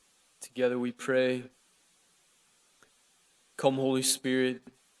Together we pray. Come, Holy Spirit.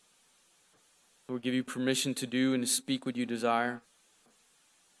 We give you permission to do and to speak what you desire.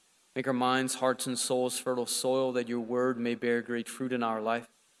 Make our minds, hearts, and souls fertile soil that your word may bear great fruit in our life.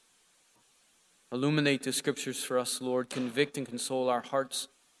 Illuminate the scriptures for us, Lord. Convict and console our hearts.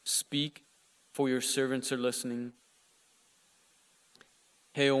 Speak, for your servants are listening.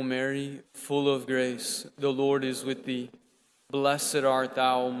 Hail Mary, full of grace, the Lord is with thee. Blessed art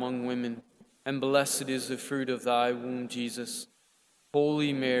thou among women, and blessed is the fruit of thy womb, Jesus.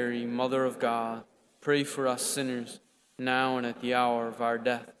 Holy Mary, Mother of God, pray for us sinners, now and at the hour of our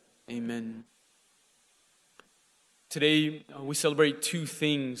death. Amen. Today, we celebrate two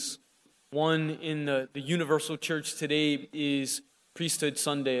things. One, in the Universal Church today is Priesthood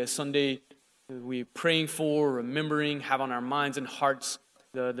Sunday, a Sunday we're praying for, remembering, have on our minds and hearts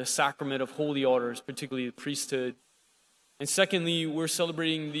the sacrament of holy orders, particularly the priesthood. And secondly, we're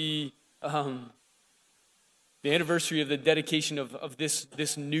celebrating the anniversary of the dedication of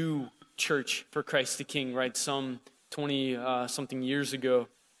this new church for Christ the King, right? Some 20-something years ago.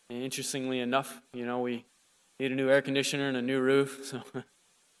 And interestingly enough, we need a new air conditioner and a new roof. So,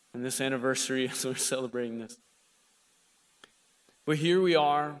 and this anniversary, so we're celebrating this. But here we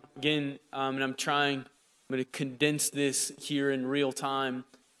are again, and I'm going to condense this here in real time,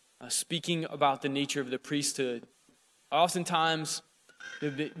 speaking about the nature of the priesthood. I oftentimes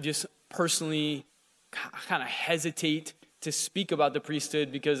just personally kind of hesitate to speak about the priesthood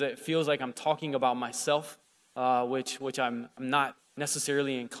because it feels like I'm talking about myself, which I'm not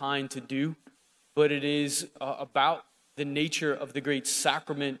necessarily inclined to do. But it is about the nature of the great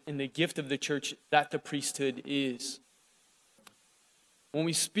sacrament and the gift of the church that the priesthood is. When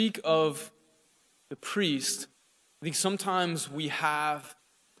we speak of the priest, I think sometimes we have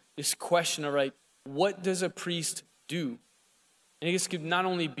this question of, right, what does a priest do? And this could not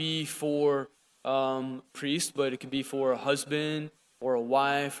only be for priest, but it could be for a husband or a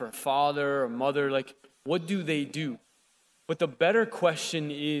wife or a father or mother. Like, what do they do? But the better question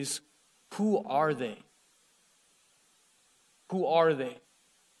is, who are they? Who are they?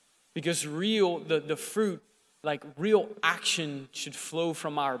 Because the fruit, like real action should flow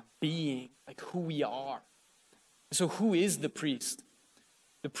from our being, like who we are. So who is the priest?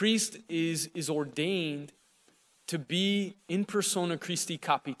 The priest is ordained to be in persona Christi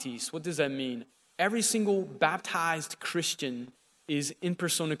capitis. What does that mean? Every single baptized Christian is in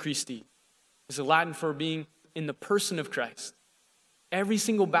persona Christi. It's a Latin for being in the person of Christ. Every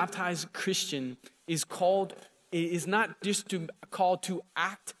single baptized Christian is not just called to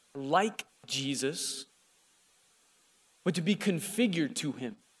act like Jesus, but to be configured to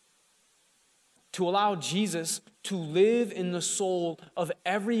him. To allow Jesus to live in the soul of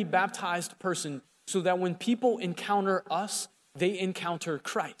every baptized person so that when people encounter us, they encounter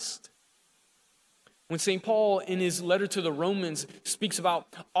Christ. When St. Paul, in his letter to the Romans, speaks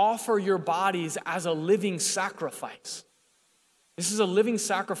about offer your bodies as a living sacrifice. This is a living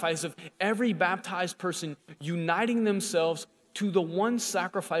sacrifice of every baptized person uniting themselves to the one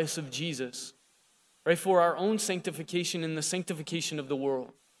sacrifice of Jesus, right, for our own sanctification and the sanctification of the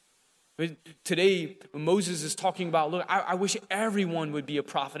world. But today, Moses is talking about, look, I wish everyone would be a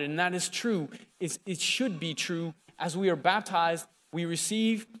prophet, and that is true. It should be true. As we are baptized, we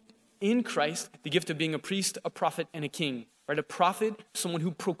receive in Christ the gift of being a priest, a prophet, and a king. Right? A prophet, someone who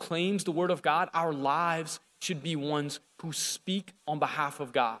proclaims the word of God. Our lives should be ones who speak on behalf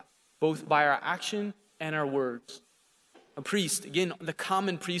of God, both by our action and our words. A priest, again, the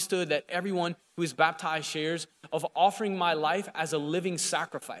common priesthood that everyone who is baptized shares, of offering my life as a living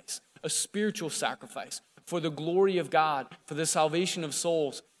sacrifice, a spiritual sacrifice for the glory of God, for the salvation of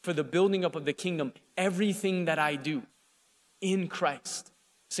souls, for the building up of the kingdom. Everything that I do in Christ.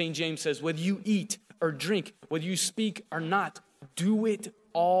 St. James says, whether you eat or drink, whether you speak or not, do it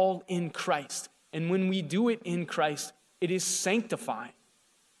all in Christ. And when we do it in Christ, it is sanctifying.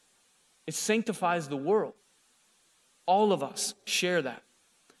 It sanctifies the world. All of us share that.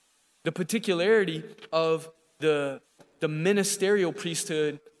 The particularity of the ministerial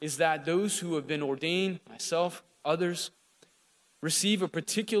priesthood is that those who have been ordained, myself, others, receive a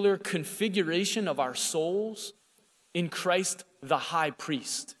particular configuration of our souls in Christ the high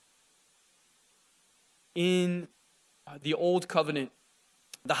priest. In the old covenant,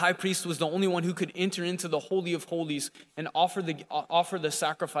 the high priest was the only one who could enter into the Holy of Holies and offer the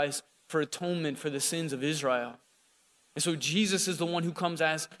sacrifice for atonement for the sins of Israel. And so Jesus is the one who comes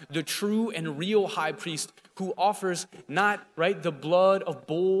as the true and real high priest who offers not, right, the blood of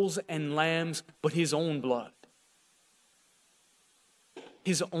bulls and lambs, but his own blood.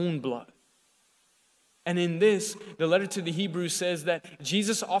 His own blood. And in this, the letter to the Hebrews says that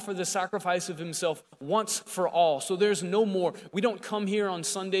Jesus offered the sacrifice of himself once for all. So there's no more. We don't come here on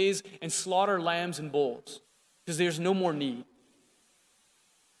Sundays and slaughter lambs and bulls because there's no more need.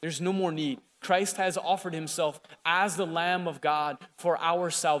 There's no more need. Christ has offered himself as the Lamb of God for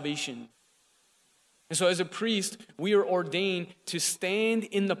our salvation. And so as a priest, we are ordained to stand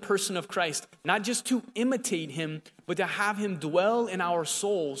in the person of Christ, not just to imitate him, but to have him dwell in our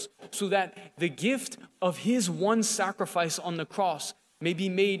souls so that the gift of his one sacrifice on the cross may be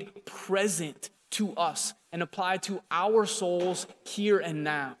made present to us and applied to our souls here and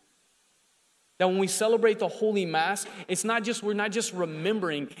now. That when we celebrate the Holy Mass, we're not just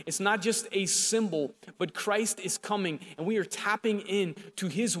remembering, it's not just a symbol, but Christ is coming and we are tapping in to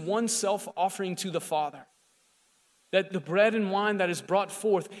his one self-offering to the Father. That the bread and wine that is brought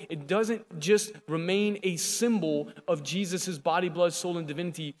forth, it doesn't just remain a symbol of Jesus' body, blood, soul, and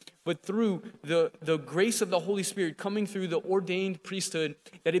divinity, but through the grace of the Holy Spirit coming through the ordained priesthood,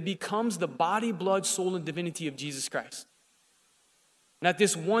 that it becomes the body, blood, soul, and divinity of Jesus Christ. And that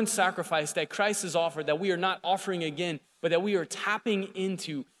this one sacrifice that Christ has offered, that we are not offering again, but that we are tapping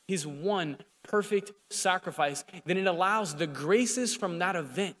into his one perfect sacrifice, then it allows the graces from that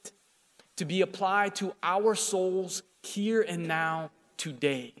event to be applied to our souls here and now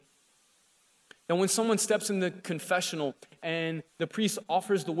today. Now, when someone steps in the confessional and the priest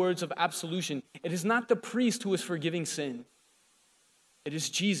offers the words of absolution, it is not the priest who is forgiving sin. It is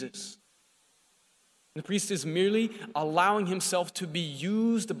Jesus. The priest is merely allowing himself to be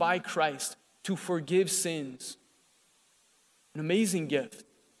used by Christ to forgive sins. An amazing gift.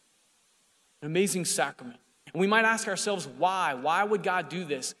 An amazing sacrament. And we might ask ourselves, why? Why would God do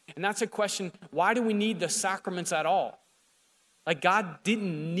this? And that's a question, why do we need the sacraments at all? Like, God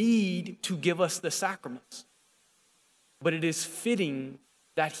didn't need to give us the sacraments. But it is fitting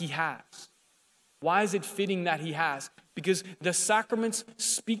that he has. Why is it fitting that he has? Because the sacraments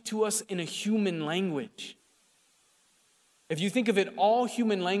speak to us in a human language. If you think of it, all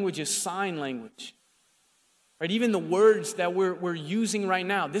human language is sign language. Right? Even the words that we're using right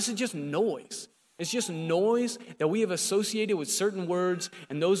now, this is just noise. It's just noise that we have associated with certain words,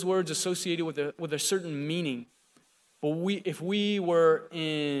 and those words associated with a certain meaning. But if we were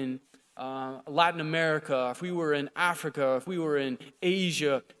in Latin America, if we were in Africa, if we were in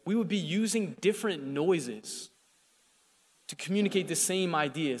Asia, we would be using different noises to communicate the same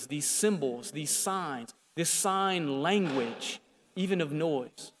ideas, these symbols, these signs, this sign language, even of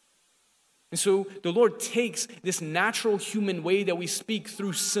noise. And so the Lord takes this natural human way that we speak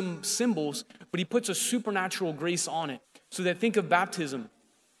through symbols, but he puts a supernatural grace on it. So that, think of baptism.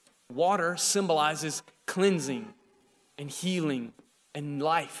 Water symbolizes cleansing and healing and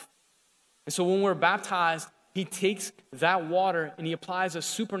life. And so when we're baptized, he takes that water and he applies a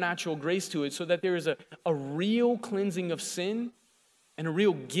supernatural grace to it so that there is a real cleansing of sin and a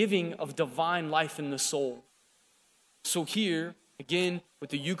real giving of divine life in the soul. So here, again, with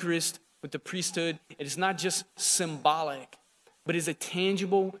the Eucharist, with the priesthood, it is not just symbolic, but is a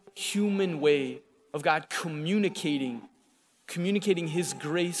tangible human way of God communicating his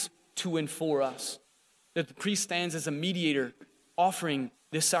grace to and for us. That the priest stands as a mediator, offering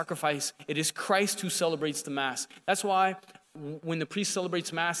this sacrifice. It is Christ who celebrates the Mass. That's why when the priest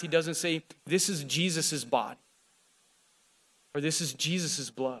celebrates Mass, he doesn't say, this is Jesus' body, or this is Jesus'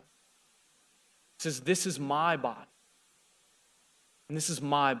 blood. He says, this is my body, and this is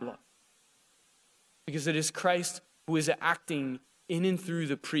my blood. Because it is Christ who is acting in and through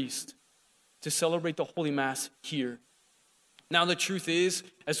the priest to celebrate the Holy Mass here. Now the truth is,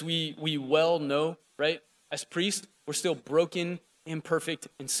 as we well know, right, as priests, we're still broken, imperfect,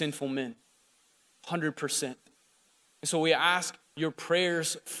 and sinful men. 100%. And so we ask your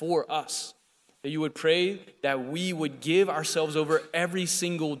prayers for us. That you would pray that we would give ourselves over every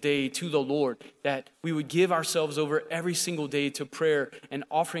single day to the Lord. That we would give ourselves over every single day to prayer and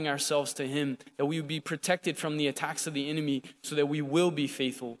offering ourselves to him. That we would be protected from the attacks of the enemy so that we will be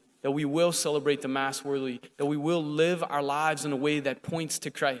faithful. That we will celebrate the Mass worthily. That we will live our lives in a way that points to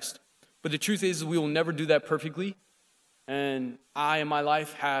Christ. But the truth is, we will never do that perfectly. And I, in my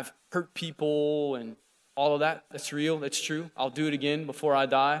life, have hurt people and all of that. That's real. That's true. I'll do it again before I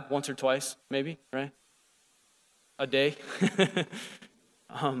die, once or twice, maybe, right? A day.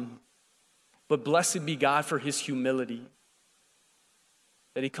 But blessed be God for his humility,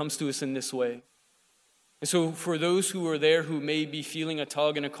 that he comes to us in this way. And so for those who are there who may be feeling a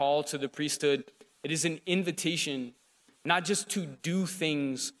tug and a call to the priesthood, it is an invitation not just to do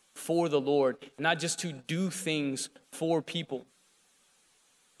things for the Lord, not just to do things for people,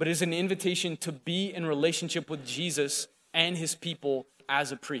 but it is an invitation to be in relationship with Jesus and his people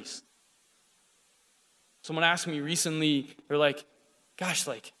as a priest. Someone asked me recently, they're like, gosh,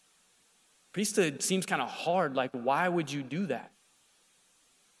 like, priesthood seems kind of hard. Like, why would you do that?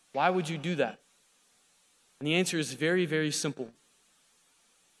 Why would you do that? And the answer is very, very simple.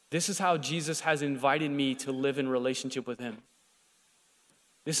 This is how Jesus has invited me to live in relationship with him.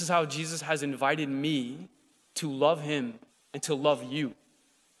 This is how Jesus has invited me to love him and to love you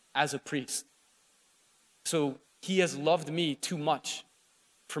as a priest. So he has loved me too much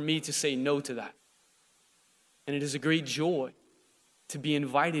for me to say no to that. And it is a great joy to be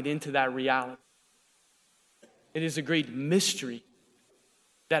invited into that reality. It is a great mystery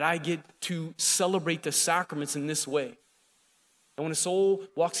that I get to celebrate the sacraments in this way. And when a soul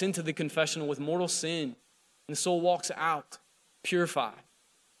walks into the confessional with mortal sin, and the soul walks out purified,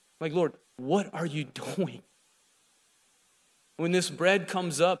 I'm like, Lord, what are you doing? When this bread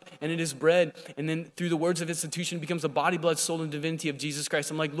comes up, and it is bread, and then through the words of institution becomes the body, blood, soul, and divinity of Jesus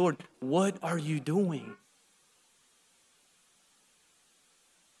Christ, I'm like, Lord, what are you doing?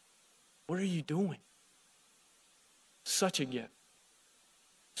 What are you doing? Such a gift.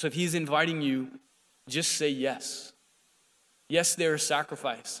 So if he's inviting you, just say yes. Yes, there is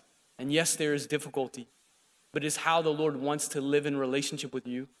sacrifice. And yes, there is difficulty. But it's how the Lord wants to live in relationship with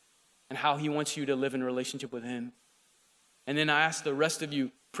you and how he wants you to live in relationship with him. And then I ask the rest of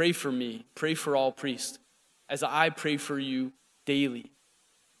you, pray for me, pray for all priests, as I pray for you daily.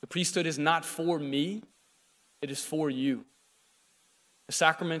 The priesthood is not for me, it is for you. The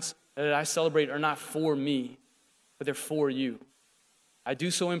sacraments that I celebrate are not for me, but they're for you. I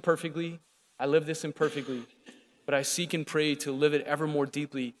do so imperfectly, I live this imperfectly, but I seek and pray to live it ever more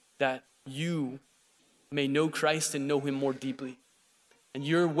deeply, that you may know Christ and know him more deeply. And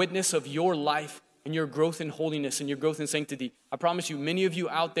your witness of your life and your growth in holiness and your growth in sanctity, I promise you, many of you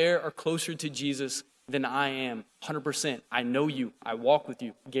out there are closer to Jesus than I am, 100%. I know you, I walk with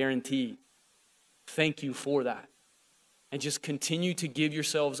you, guaranteed. Thank you for that. And just continue to give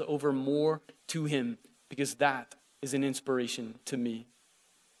yourselves over more to him, because that is an inspiration to me.